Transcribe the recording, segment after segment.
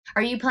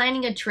Are you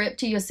planning a trip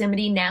to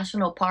Yosemite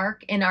National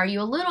Park, and are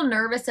you a little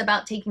nervous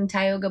about taking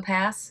Tioga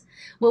Pass?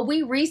 Well,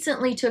 we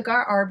recently took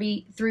our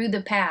RV through the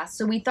pass,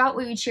 so we thought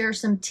we would share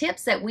some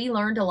tips that we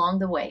learned along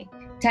the way.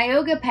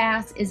 Tioga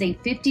Pass is a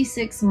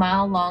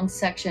 56-mile long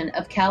section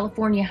of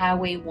California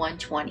Highway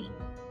 120.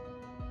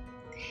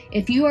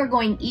 If you are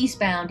going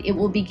eastbound, it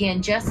will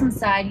begin just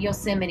inside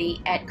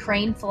Yosemite at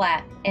Crane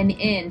Flat and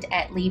end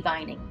at Lee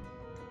Vining.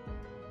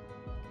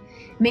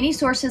 Many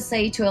sources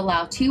say to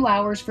allow 2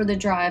 hours for the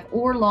drive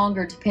or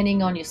longer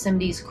depending on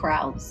Yosemite's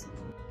crowds.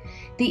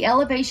 The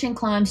elevation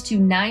climbs to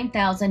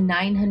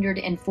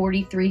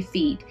 9,943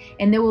 feet,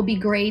 and there will be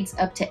grades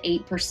up to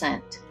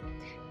 8%.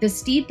 The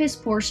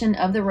steepest portion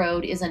of the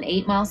road is an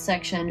 8-mile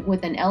section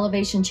with an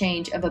elevation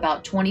change of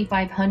about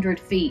 2,500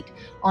 feet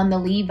on the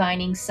Lee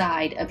Vining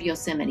side of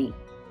Yosemite.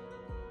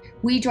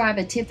 We drive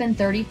a Tiffin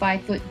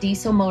 35-foot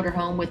diesel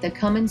motorhome with a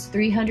Cummins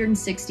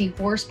 360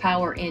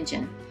 horsepower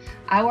engine.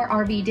 Our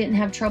RV didn't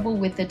have trouble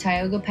with the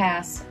Tioga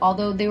Pass,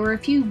 although there were a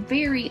few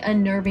very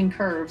unnerving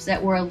curves that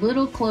were a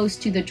little close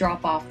to the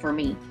drop-off for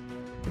me.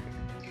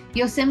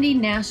 Yosemite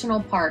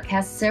National Park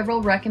has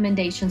several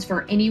recommendations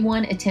for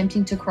anyone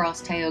attempting to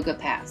cross Tioga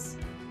Pass.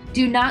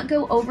 Do not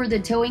go over the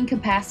towing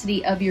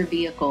capacity of your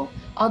vehicle.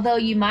 Although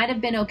you might have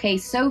been okay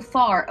so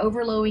far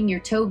overloading your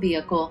tow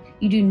vehicle,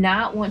 you do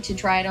not want to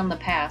try it on the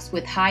pass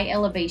with high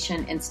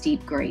elevation and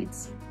steep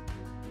grades.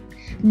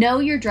 Know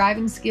your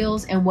driving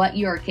skills and what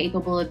you are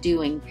capable of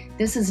doing.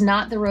 This is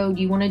not the road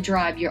you want to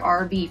drive your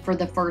RV for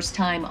the first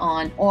time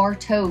on or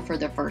tow for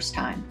the first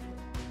time.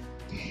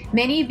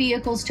 Many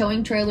vehicles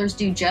towing trailers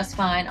do just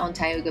fine on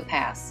Tioga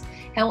Pass.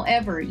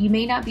 However, you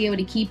may not be able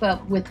to keep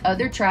up with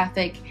other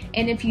traffic,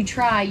 and if you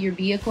try, your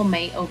vehicle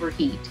may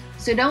overheat.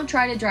 So don't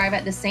try to drive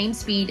at the same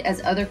speed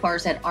as other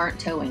cars that aren't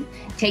towing.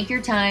 Take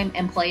your time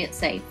and play it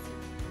safe.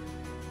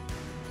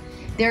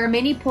 There are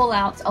many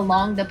pullouts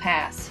along the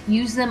pass.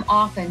 Use them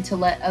often to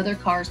let other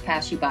cars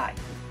pass you by.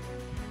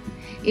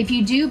 If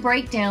you do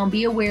break down,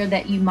 be aware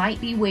that you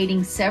might be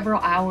waiting several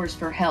hours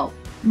for help.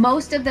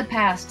 Most of the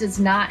pass does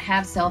not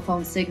have cell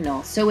phone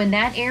signal, so in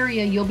that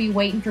area you'll be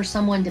waiting for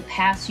someone to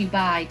pass you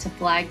by to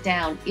flag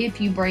down if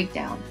you break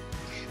down.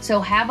 So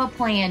have a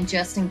plan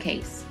just in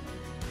case.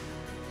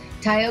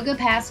 Tioga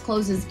Pass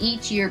closes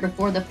each year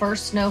before the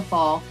first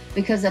snowfall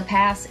because the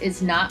pass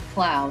is not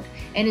plowed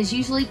and is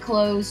usually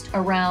closed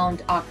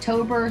around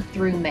October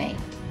through May.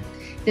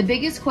 The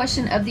biggest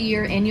question of the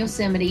year in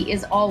Yosemite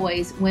is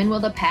always, when will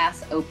the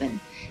pass open?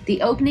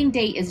 The opening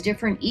date is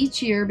different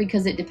each year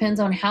because it depends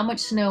on how much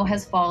snow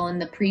has fallen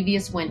the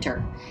previous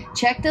winter.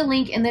 Check the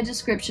link in the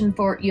description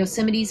for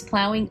Yosemite's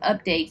plowing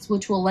updates,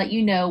 which will let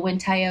you know when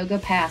Tioga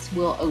Pass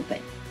will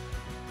open.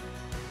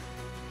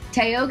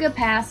 Tioga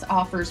Pass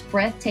offers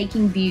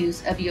breathtaking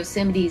views of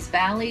Yosemite's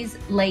valleys,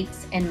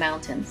 lakes, and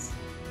mountains.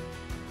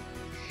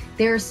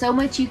 There is so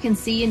much you can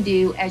see and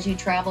do as you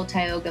travel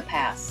Tioga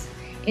Pass.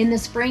 In the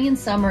spring and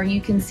summer, you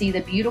can see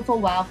the beautiful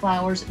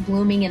wildflowers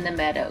blooming in the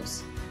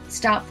meadows.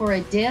 Stop for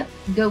a dip,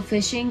 go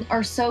fishing,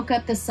 or soak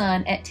up the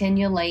sun at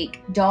Tenya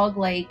Lake, Dog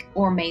Lake,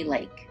 or May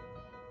Lake.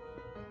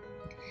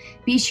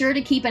 Be sure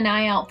to keep an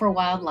eye out for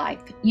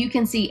wildlife. You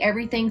can see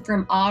everything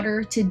from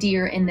otter to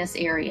deer in this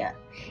area.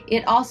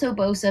 It also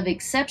boasts of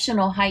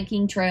exceptional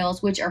hiking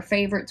trails, which are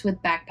favorites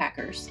with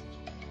backpackers.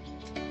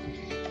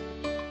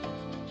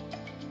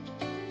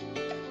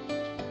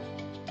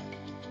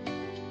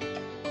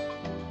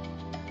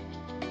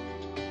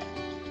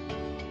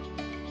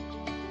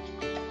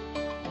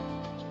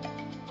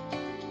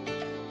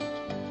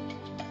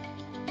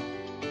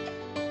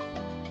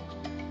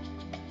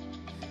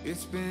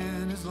 It's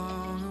been as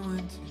long a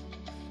winter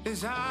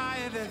as I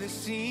have ever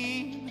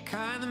seen, the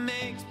kind that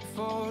makes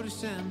before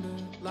December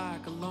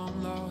like a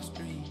long lost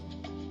dream.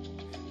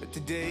 But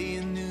today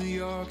in New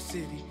York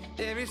City,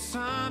 there is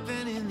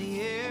something in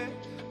the air.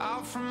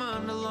 Out from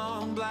under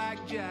long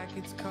black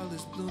jackets,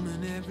 colors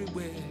blooming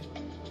everywhere.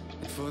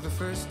 And for the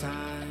first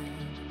time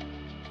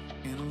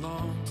in a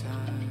long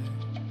time,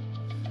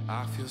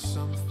 I feel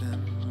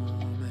something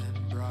warm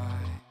and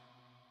bright.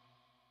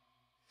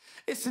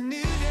 It's a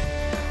new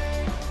day.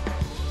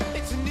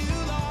 It's a new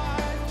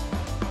life.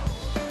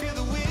 Feel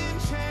the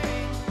wind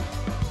change,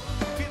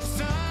 feel the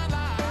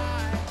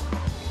sunlight.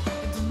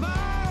 And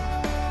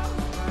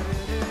tomorrow's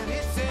brighter than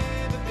it's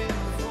ever been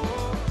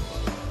before.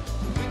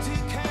 The winter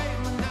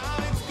came and now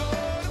it's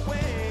gone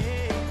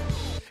away.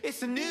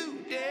 It's a new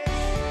day.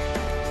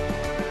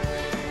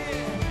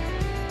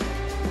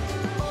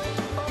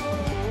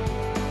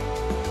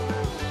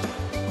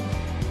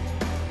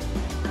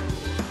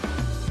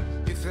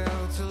 It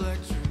felt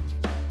electric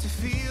to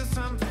feel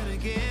something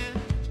again,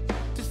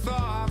 to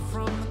thaw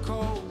from the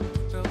cold,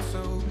 felt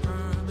so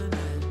permanent.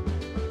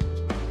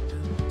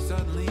 And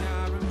suddenly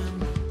I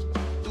remember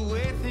the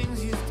way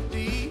things used to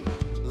be.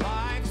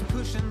 Lives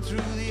pushing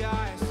through the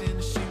ice in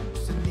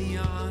shoots and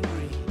neon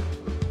green.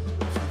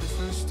 For the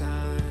first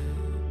time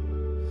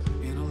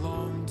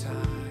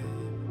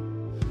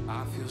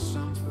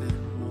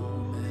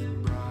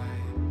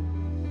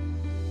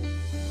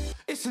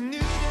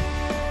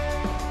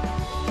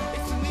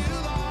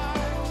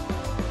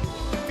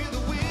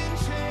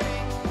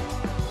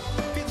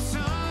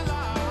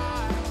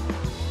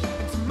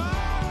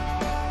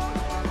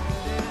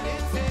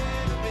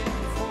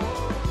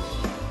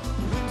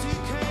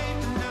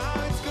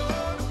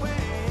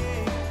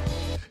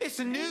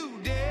a new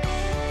day.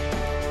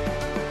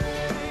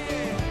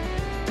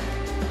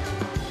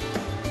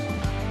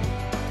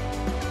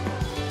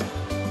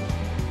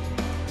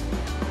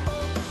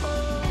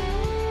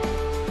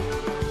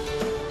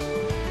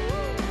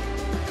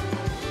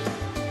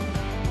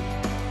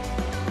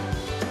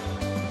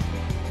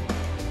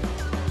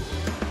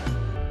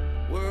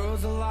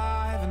 World's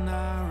alive and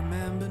I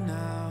remember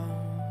now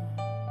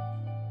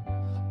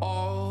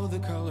all the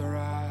color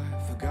I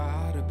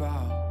forgot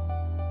about.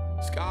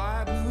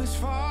 Sky blue as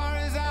far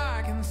as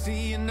I can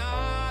see, and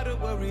not a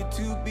worry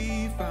to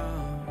be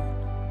found.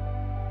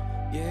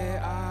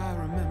 Yeah, I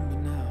remember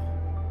now.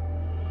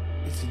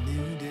 It's a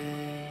new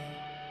day,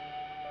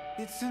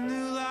 it's a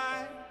new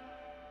life.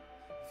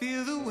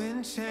 Feel the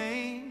wind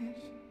change,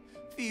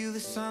 feel the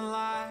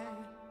sunlight,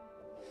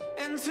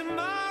 and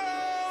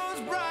tomorrow's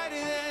brighter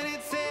than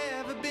it's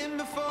ever been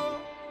before.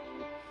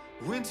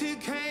 Winter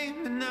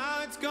came and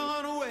now it's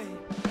gone away.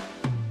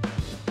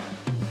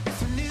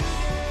 It's a new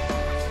day,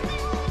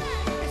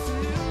 it's a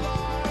new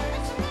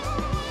life.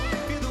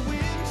 Feel the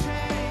wind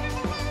change,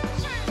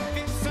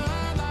 feel the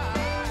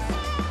sunlight.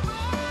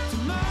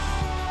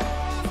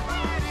 Tomorrow's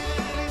brighter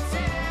than it's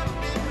ever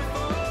been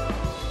before.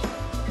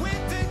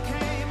 Winter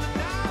came and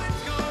now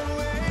it's gone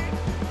away.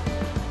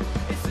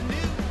 It's a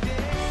new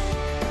day,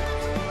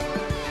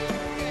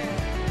 yeah.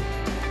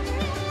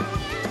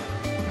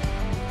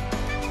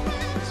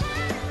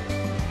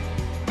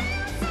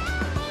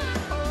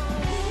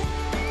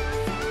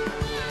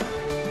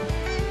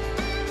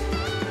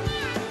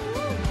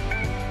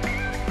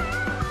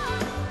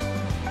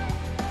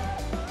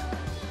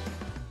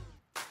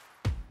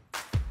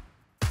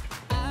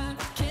 I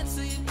can't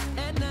sleep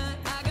at night.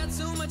 I got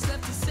so much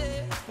left to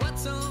say.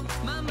 What's on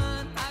my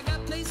mind? I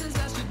got places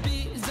I should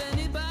be. Is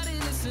anybody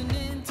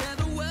listening? Tell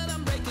the world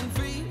I'm breaking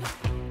free.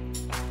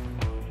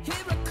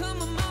 Here I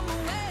come, I'm on my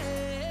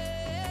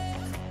way.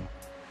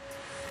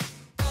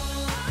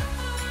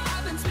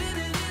 I've been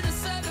spinning in a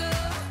circle,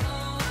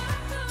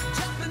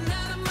 jumping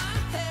out of my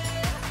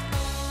head.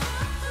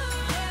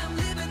 Yeah, I'm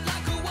living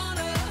like I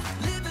wanna,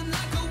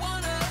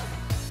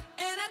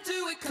 and I do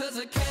it 'cause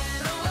I can.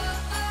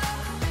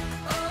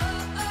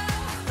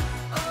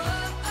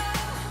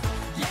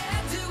 Yeah,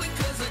 I do it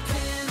 'cause I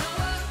can.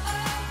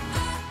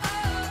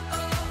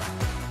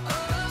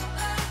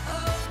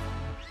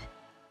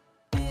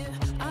 Here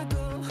I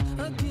go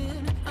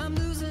again. I'm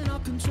losing all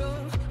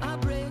control. I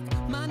break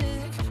my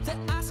neck. The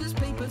ice is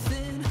paper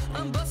thin.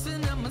 I'm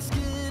busting out my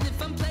skin.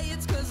 If I'm play,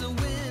 it's 'cause I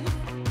win.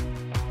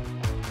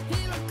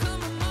 Here I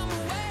come, I'm on my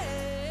way.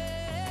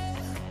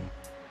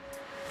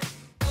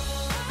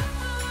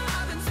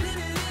 I've been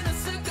spinning in a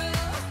circle.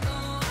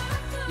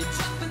 You're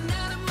jumping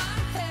out of my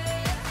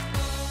head.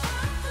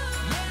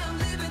 Yeah, I'm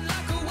living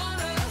like I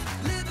wanna,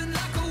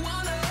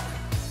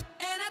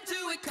 and I do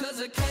it 'cause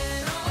I can.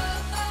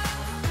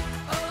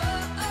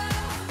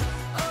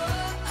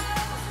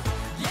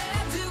 Yeah,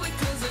 I do it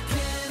 'cause I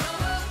can.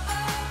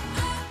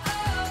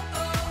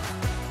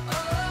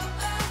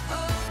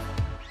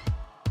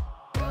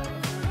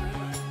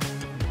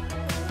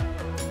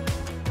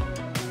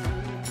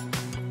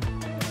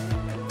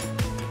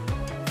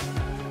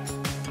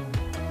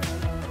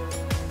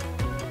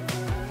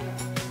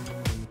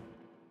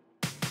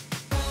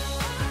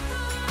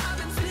 I've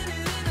been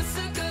spinning in a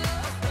circle.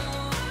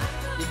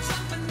 You're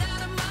jumping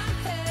out of my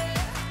head.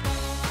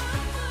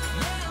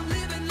 Yeah, I'm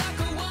living like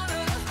I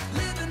wanna,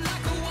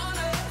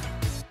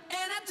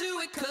 and I do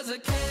it 'cause I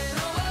can.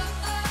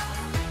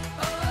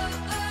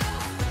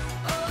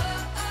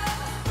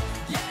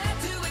 Yeah, I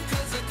do it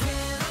 'cause I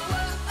can.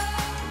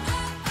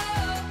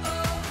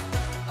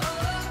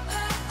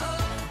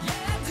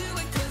 Yeah, I do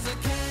it 'cause I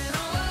can.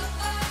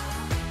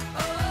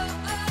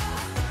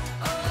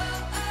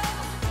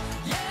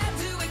 Yeah, I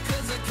do it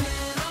 'cause I can.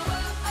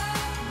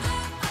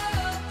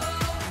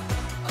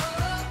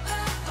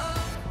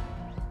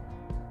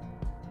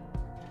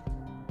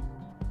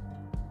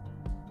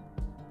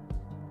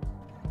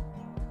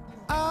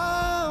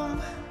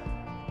 I'm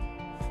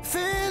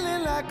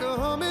feeling like a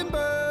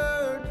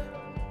hummingbird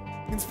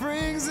in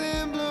springs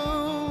in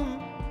bloom,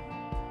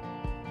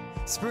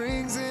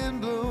 springs in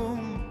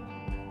bloom.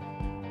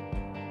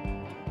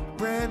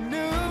 Brand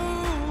new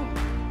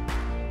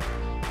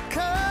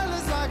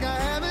colors like I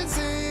haven't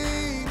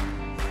seen,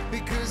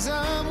 because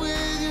I'm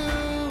with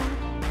you,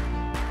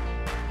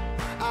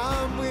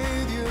 I'm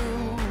with you.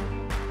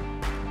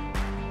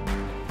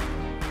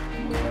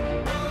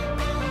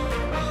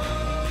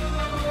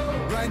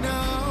 Right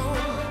now,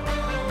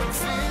 I'm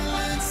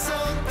feeling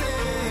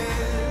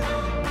something.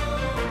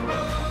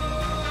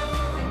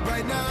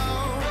 Right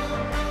now,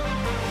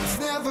 it's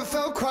never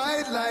felt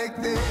quite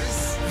like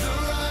this. The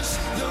rush,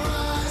 the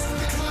rise,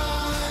 the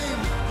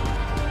climb.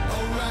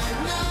 Oh, right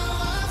now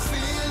I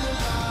feel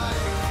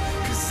alive,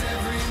 'cause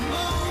every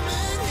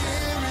moment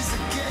here is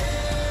a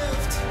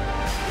gift.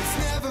 It's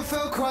never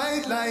felt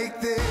quite like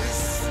this.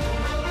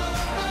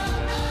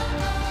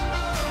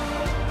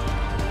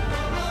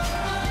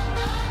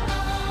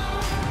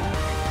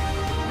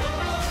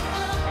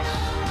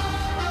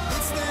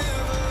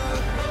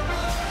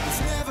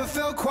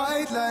 felt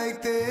quite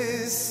like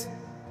this.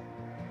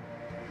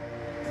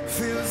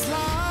 Feels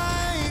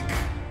like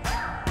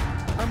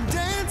I'm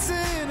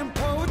dancing in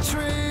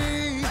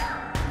poetry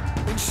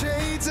in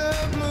shades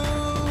of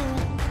blue,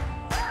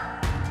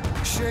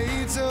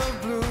 shades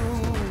of blue.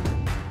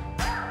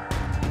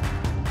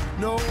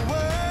 No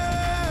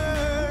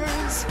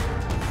words,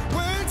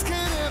 words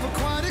can't ever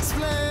quite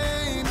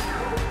explain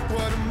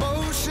what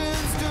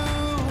emotions do,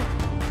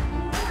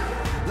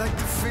 like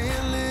the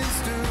feelings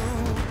do.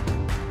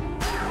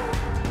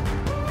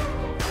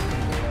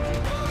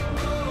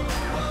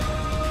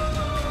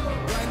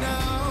 Right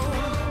now,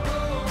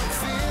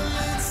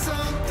 feeling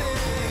something.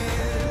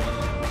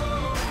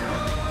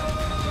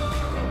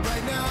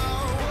 Right now,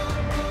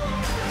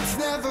 it's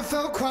never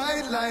felt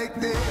quite like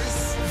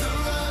this. The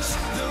rush,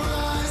 the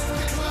rise,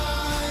 the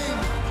climb.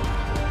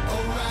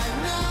 Oh, right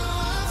now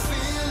I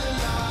feel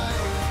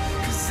alive,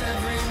 'cause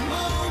every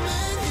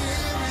moment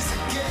here is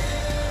a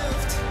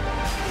gift.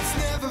 It's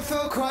never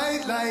felt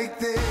quite like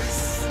this.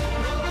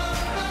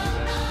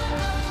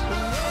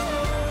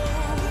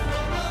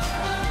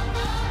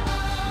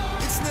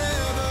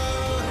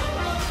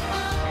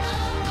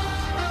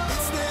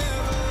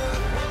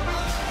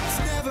 It's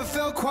never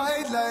felt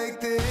quite like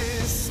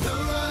this. The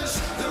rush,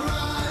 the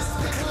rise,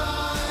 the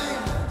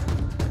climb.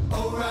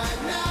 Oh, right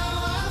now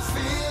I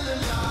feel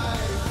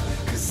alive,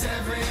 'cause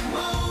every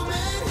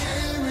moment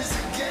here is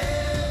a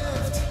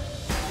gift.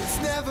 It's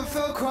never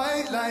felt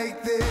quite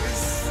like this.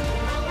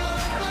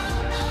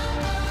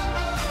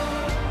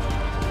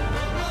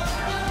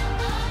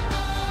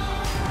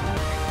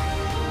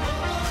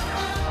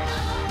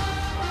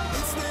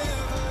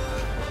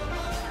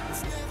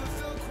 It's never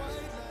felt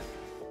quite like.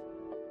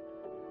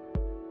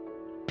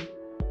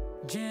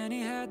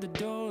 Jenny had the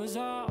doors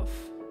off,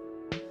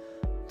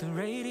 the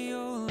radio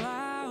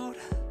loud.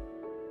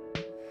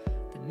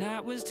 The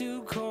night was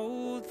too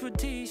cold for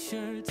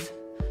t-shirts,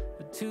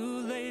 but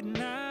too late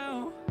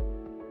now.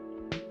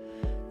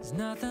 There's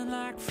nothing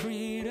like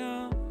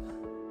freedom,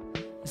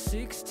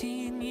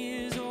 16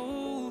 years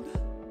old,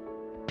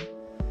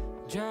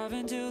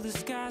 driving till the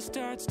sky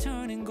starts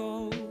turning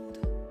gold.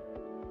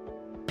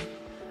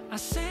 I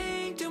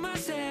sang to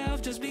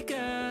myself just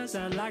because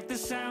I like the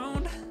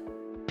sound.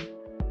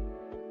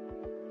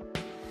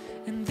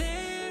 And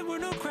there were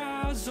no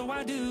crowds, so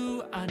I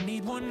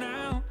need one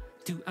now.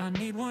 Do I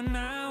need one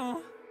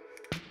now?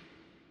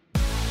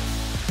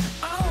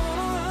 I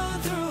wanna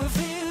run through a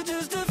field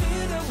just to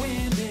feel the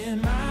wind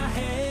in my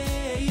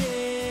hair,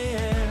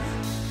 yeah.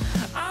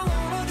 I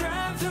wanna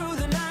drive through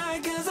the night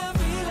 'cause I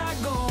feel like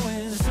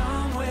going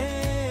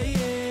somewhere,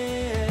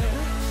 yeah.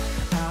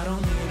 I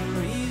don't need a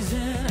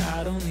reason,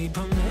 I don't need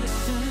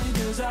permission,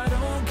 'cause I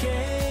don't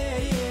care,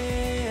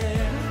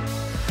 yeah.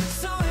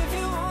 So if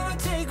you wanna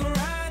take a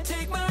ride,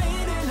 take my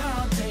hand and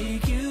I'll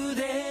take you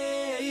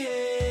there,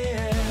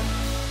 yeah.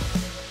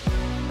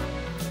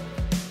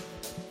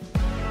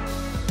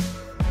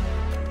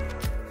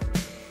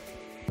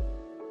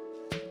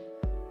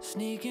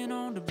 Sneaking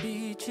on the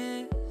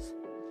beaches,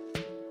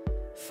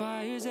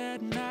 fires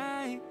at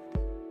night.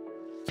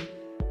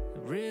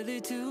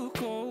 Really too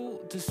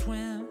cold to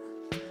swim,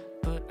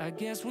 but I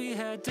guess we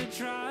had to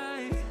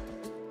try.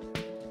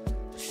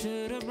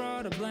 Should've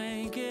brought a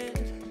blanket,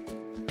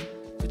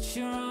 but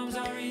your arms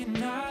are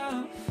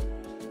enough.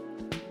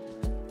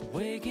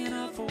 Waking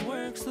up for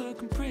work's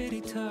looking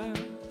pretty tough.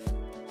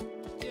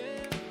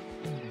 Yeah.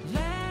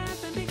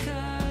 Laughing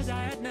because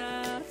I had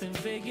nothing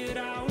figured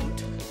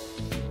out.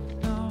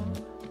 No.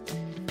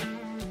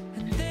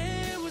 And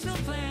there was no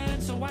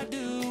plan, so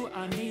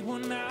I need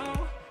one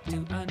now.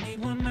 Do I need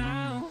one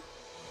now?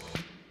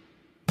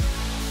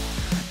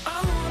 I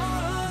wanna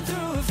run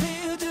through a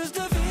field just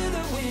to feel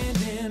the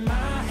wind in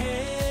my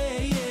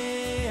hair,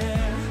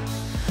 yeah.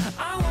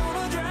 I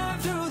wanna drive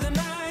through the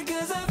night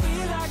 'cause I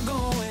feel like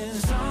going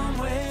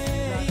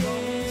somewhere,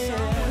 yeah.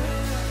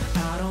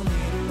 I don't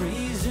need a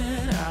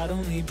reason, I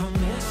don't need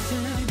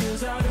permission,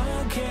 'cause I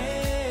don't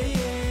care,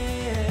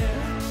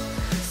 yeah.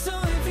 So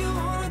if you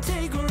wanna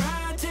take a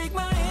ride, take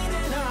my hand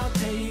and I'll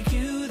take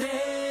you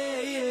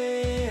there,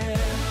 yeah.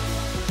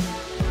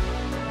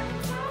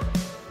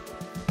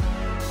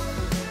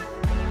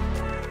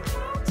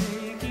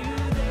 Take you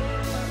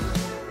there.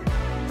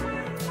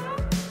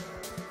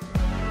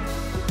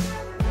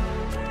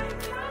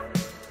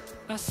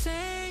 I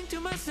sang to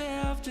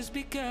myself just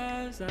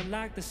because I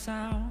like the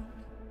sound.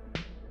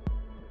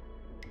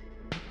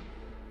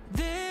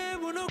 There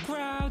were no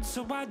crowds,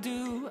 so I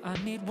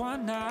need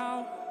one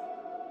now.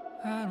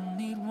 I don't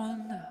need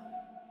one now.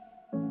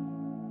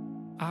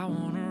 I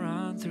wanna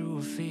run through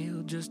a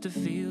field just to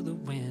feel the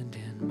wind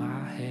in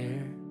my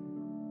hair.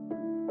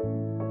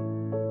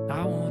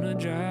 I wanna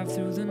drive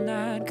through the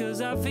night 'cause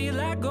I feel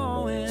like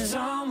going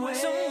somewhere,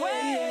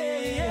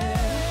 yeah.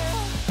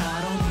 I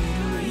don't need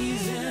a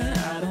reason,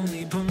 I don't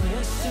need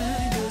permission,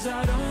 'cause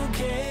I don't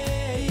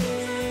care,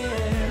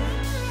 yeah.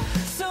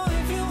 So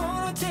if you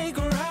wanna take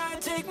a ride,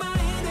 take my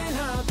hand and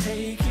I'll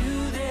take you